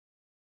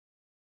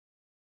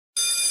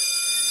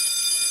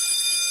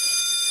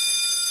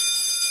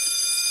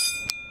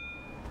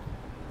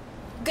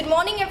Good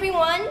morning,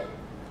 everyone.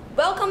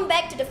 Welcome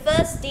back to the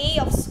first day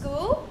of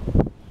school.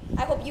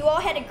 I hope you all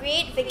had a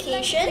great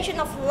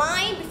vacation of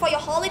line before your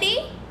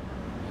holiday.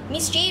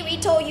 Miss J already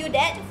told you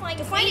that to find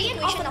the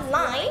equation of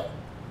line,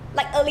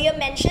 like earlier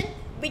mentioned,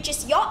 which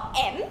is your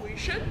M,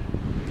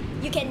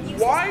 you can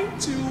use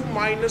y2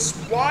 minus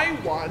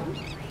y1.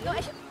 No,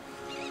 actually.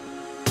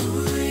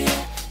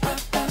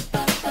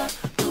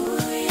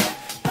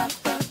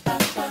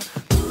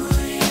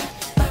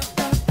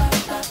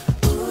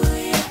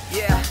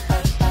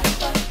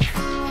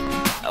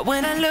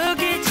 When I look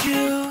at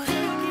you,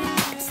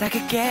 it's like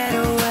a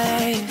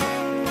getaway.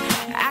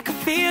 I can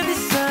feel the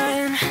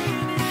sun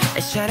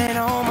shining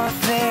on my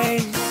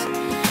face.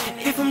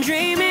 If I'm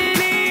dreaming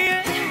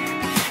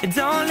it,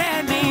 don't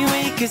let me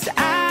wait, 'cause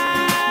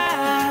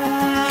I'm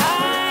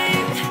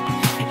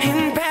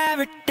in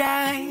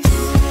paradise.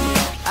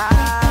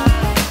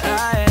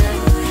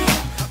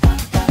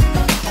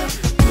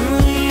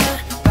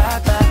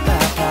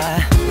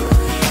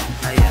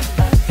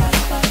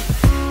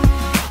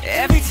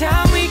 Every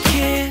time we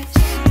kiss,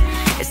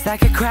 it's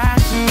like a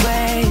crashing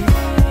wave.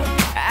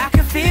 I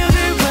can feel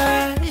the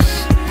rush.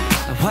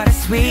 What a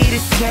sweet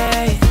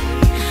escape.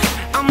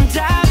 I'm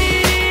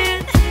diving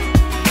in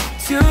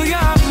to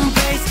your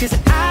embrace, 'cause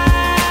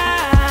I'm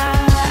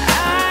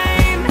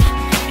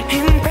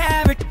in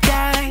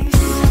paradise.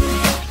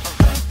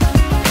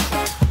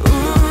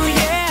 Ooh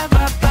yeah,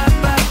 ba ba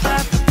ba ba.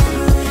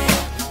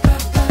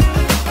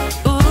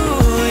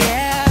 Ooh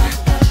yeah,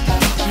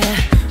 yeah.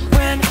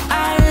 When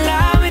I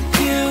lie with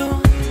you,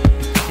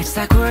 it's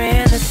like we're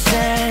in the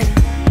sand,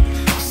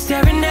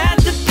 staring at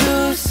the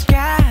blue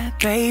sky,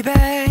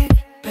 baby.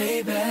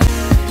 Baby,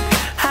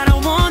 I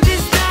don't want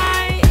this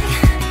night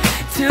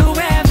to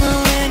ever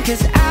end,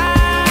 'cause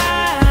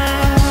I'm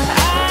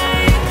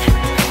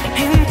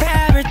in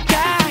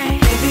paradise.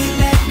 Baby,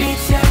 let me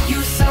tell you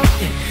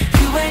something.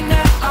 You and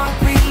I are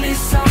really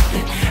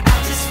something. I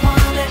just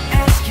wanna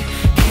ask you,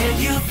 can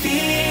you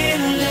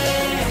feel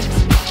it?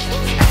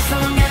 As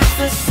long as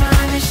the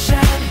sun is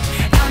shining,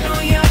 I know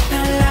you're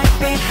the light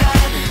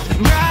behind.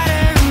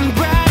 Brighter and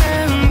brighter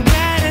and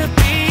brighter,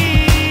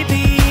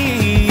 baby,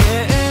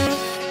 yeah.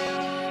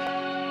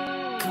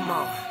 Come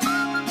on.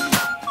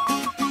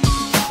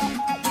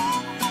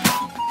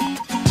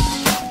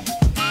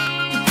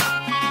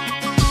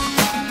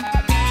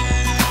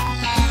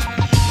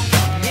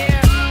 Yeah.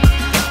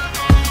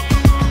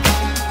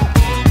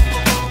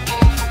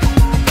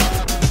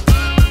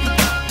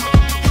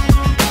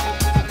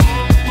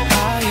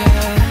 Oh yeah,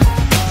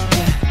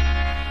 yeah.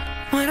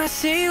 When I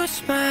see you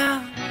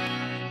smile,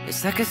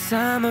 it's like a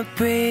summer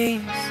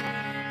breeze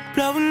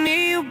blowing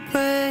me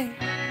away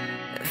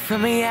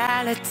from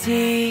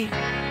reality.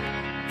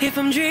 If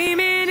I'm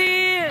dreaming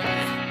it,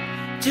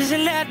 just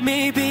let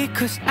me be,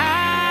 'cause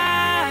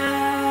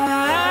I'm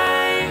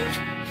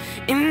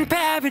in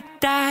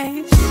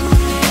paradise.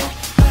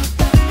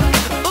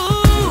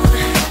 Ooh,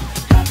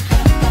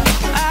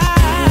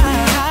 I'm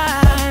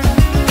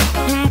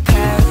in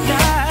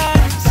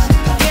paradise.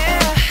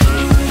 Yeah,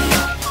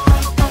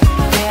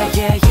 yeah,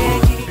 yeah, yeah,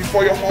 yeah.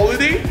 Before your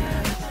holiday,